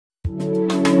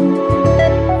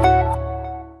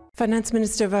Finance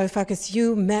Minister Varoufakis,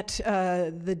 you met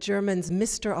the Germans'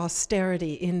 Mr.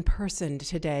 Austerity in person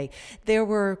today. There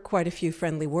were quite a few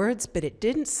friendly words, but it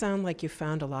didn't sound like you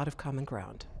found a lot of common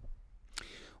ground.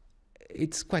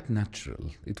 It's quite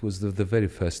natural. It was the very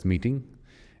first meeting.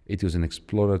 It was an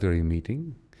exploratory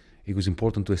meeting. It was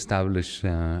important to establish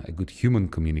a good human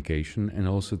communication and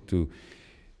also to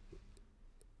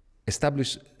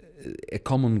establish a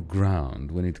common ground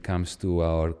when it comes to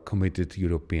our committed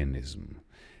Europeanism.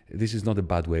 This is not a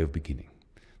bad way of beginning.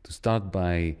 To start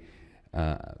by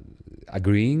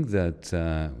agreeing that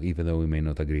even though we may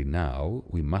not agree now,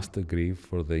 we must agree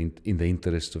in the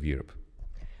interests of Europe.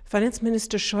 Finance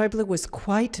Minister Schäuble was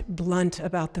quite blunt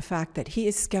about the fact that he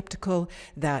is skeptical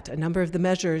that a number of the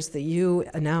measures that you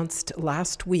announced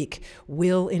last week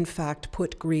will in fact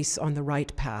put Greece on the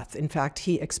right path. In fact,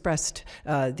 he expressed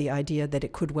the idea that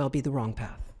it could well be the wrong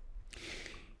path.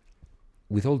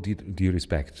 With all due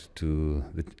respect to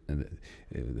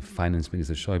the Finance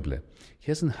Minister Schäuble, he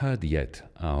hasn't heard yet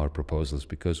our proposals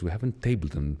because we haven't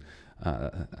tabled them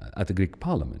at the Greek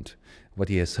Parliament. What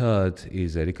he has heard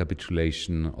is a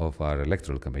recapitulation of our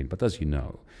electoral campaign. But as you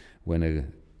know, when a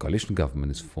coalition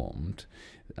government is formed,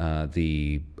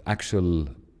 the actual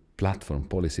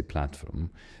policy platform,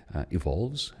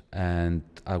 evolves. And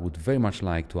I would very much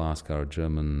like to ask our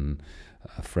German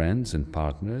friends and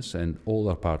partners and all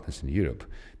our partners in Europe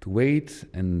to wait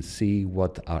and see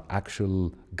what our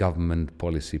actual government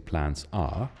policy plans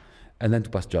are and then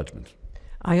to pass judgment.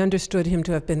 I understood him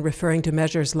to have been referring to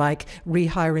measures like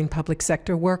rehiring public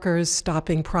sector workers,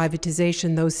 stopping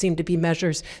privatization. Those seem to be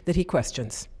measures that he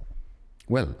questions.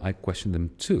 Well, I question them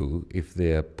too if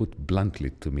they are put bluntly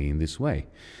to me in this way.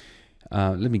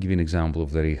 Let me give you an example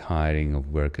of the rehiring of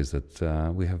workers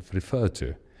that we have referred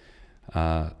to.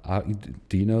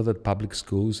 Do you know that public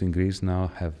schools in Greece now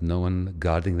have no one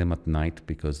guarding them at night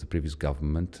because the previous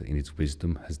government, in its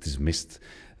wisdom, has dismissed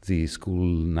the school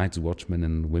night watchmen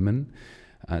and women?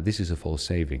 This is a false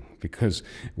saving because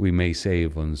we may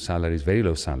save on salaries, very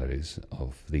low salaries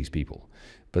of these people.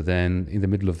 But then in the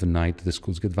middle of the night, the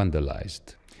schools get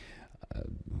vandalized.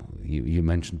 You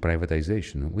mentioned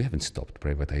privatization. We haven't stopped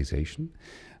privatization,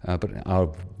 but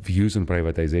our views on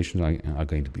privatization are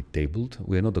going to be tabled.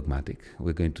 We are not dogmatic.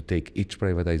 We're going to take each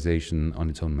privatization on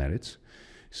its own merits.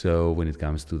 So when it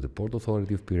comes to the Port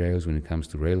Authority of Piraeus, when it comes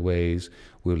to railways,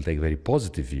 we will take a very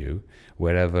positive view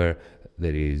wherever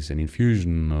there is an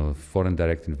infusion of foreign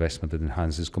direct investment that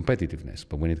enhances competitiveness.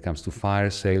 But when it comes to fire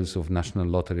sales of national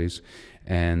lotteries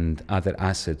and other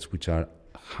assets which are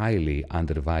highly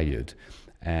undervalued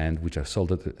and which are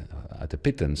sold at a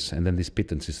pittance, and then this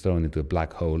pittance is thrown into a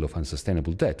black hole of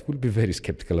unsustainable debt, we'll be very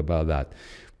skeptical about that.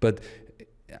 But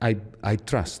I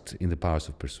trust in the powers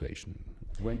of persuasion.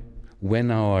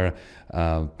 When our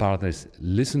partners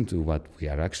listen to what we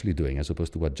are actually doing, as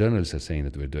opposed to what journalists are saying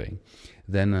that we're doing,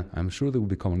 then I'm sure there will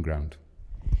be common ground.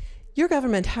 Your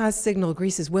government has signaled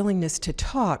Greece's willingness to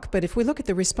talk, but if we look at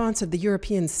the response of the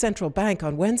European Central Bank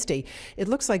on Wednesday, it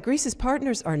looks like Greece's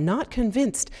partners are not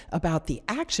convinced about the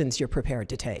actions you're prepared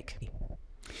to take.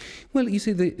 Well, you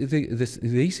see, the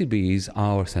ECB is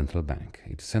our central bank.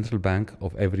 It's the central bank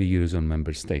of every Eurozone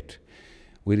member state.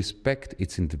 We respect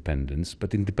its independence,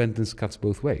 but independence cuts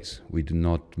both ways. We do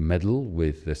not meddle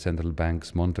with the central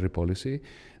bank's monetary policy.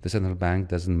 The central bank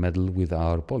doesn't meddle with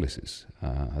our policies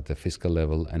at the fiscal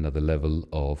level and at the level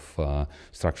of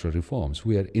structural reforms.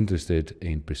 We are interested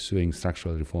in pursuing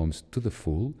structural reforms to the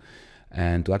full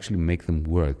and to actually make them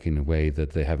work in a way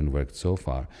that they haven't worked so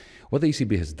far. What the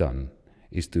ECB has done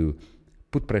is to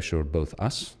put pressure on both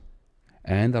us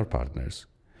and our partners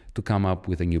to come up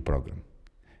with a new program.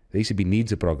 The ECB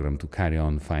needs a program to carry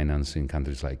on financing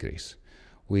countries like Greece.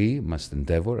 We must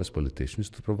endeavor as politicians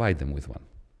to provide them with one.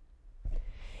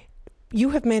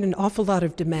 You have made an awful lot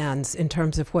of demands in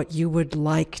terms of what you would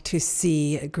like to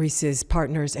see Greece's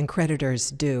partners and creditors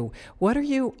do. What are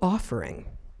you offering?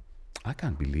 I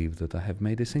can't believe that I have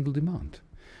made a single demand.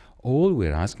 All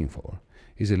we're asking for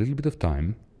is a little bit of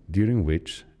time during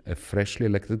which a freshly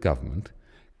elected government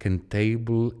can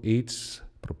table its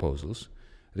proposals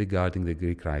regarding the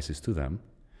Greek crisis to them.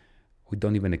 We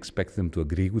don't even expect them to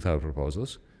agree with our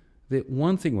proposals. The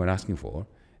one thing we're asking for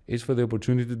is for the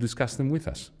opportunity to discuss them with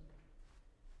us.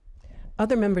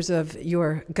 Other members of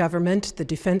your government, the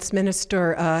defense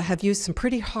minister, have used some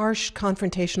pretty harsh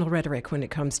confrontational rhetoric when it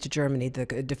comes to Germany. The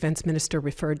defense minister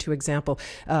referred to example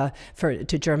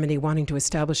to Germany wanting to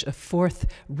establish a fourth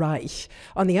Reich.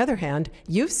 On the other hand,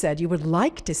 you've said you would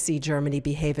like to see Germany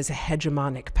behave as a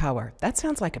hegemonic power. That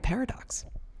sounds like a paradox.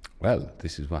 Well,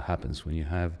 this is what happens when you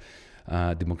have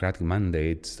democratic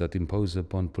mandates that impose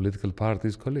upon political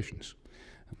parties coalitions.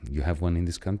 You have one in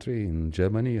this country, in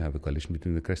Germany. You have a coalition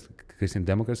between the Christian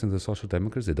Democrats and the Social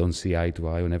Democrats. They don't see eye to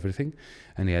eye on everything,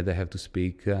 and yet they have to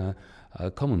speak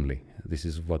commonly. This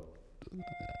is what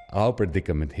our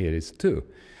predicament here is too.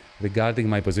 Regarding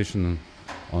my position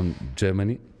on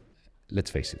Germany,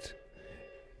 let's face it,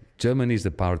 Germany is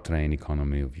the powertrain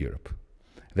economy of Europe.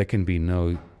 There can be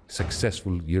no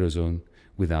successful Eurozone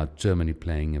without Germany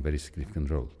playing a very significant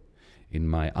role. In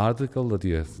my article that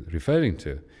you're referring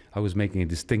to, I was making a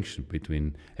distinction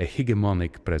between a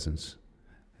hegemonic presence,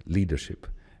 leadership,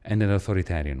 and an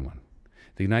authoritarian one.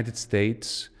 The United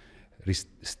States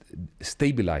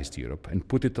stabilized Europe and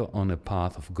put it on a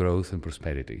path of growth and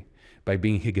prosperity by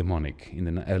being hegemonic in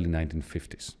the early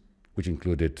 1950s, which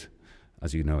included,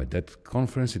 as you know, a debt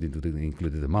conference, it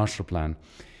included the Marshall Plan.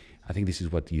 I think this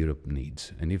is what Europe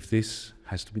needs. And if this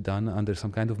has to be done under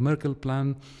some kind of Merkel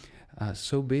plan,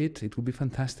 so be it. It would be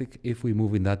fantastic if we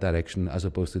move in that direction as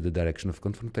opposed to the direction of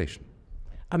confrontation.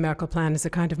 A Merkel plan is a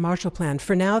kind of Marshall Plan.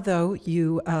 For now, though,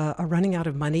 you are running out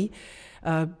of money.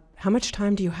 How much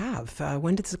time do you have?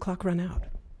 When does the clock run out?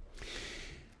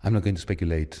 I'm not going to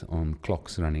speculate on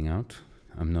clocks running out.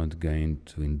 I'm not going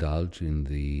to indulge in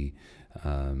the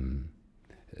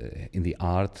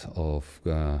art of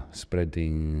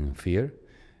spreading fear.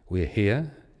 We're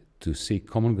here to seek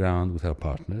common ground with our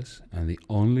partners, and the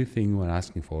only thing we're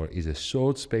asking for is a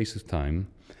short space of time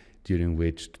during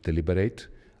which to deliberate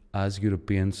as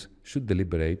Europeans should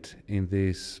deliberate in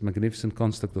this magnificent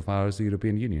construct of ours, the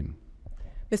European Union.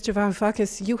 Mr.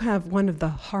 Varoufakis, you have one of the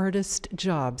hardest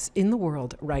jobs in the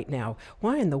world right now.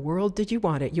 Why in the world did you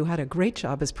want it? You had a great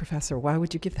job as professor. Why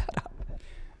would you give that up?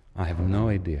 I have no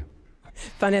idea.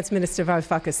 Finance Minister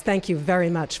Varoufakis, thank you very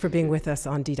much for being with us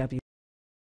on DW.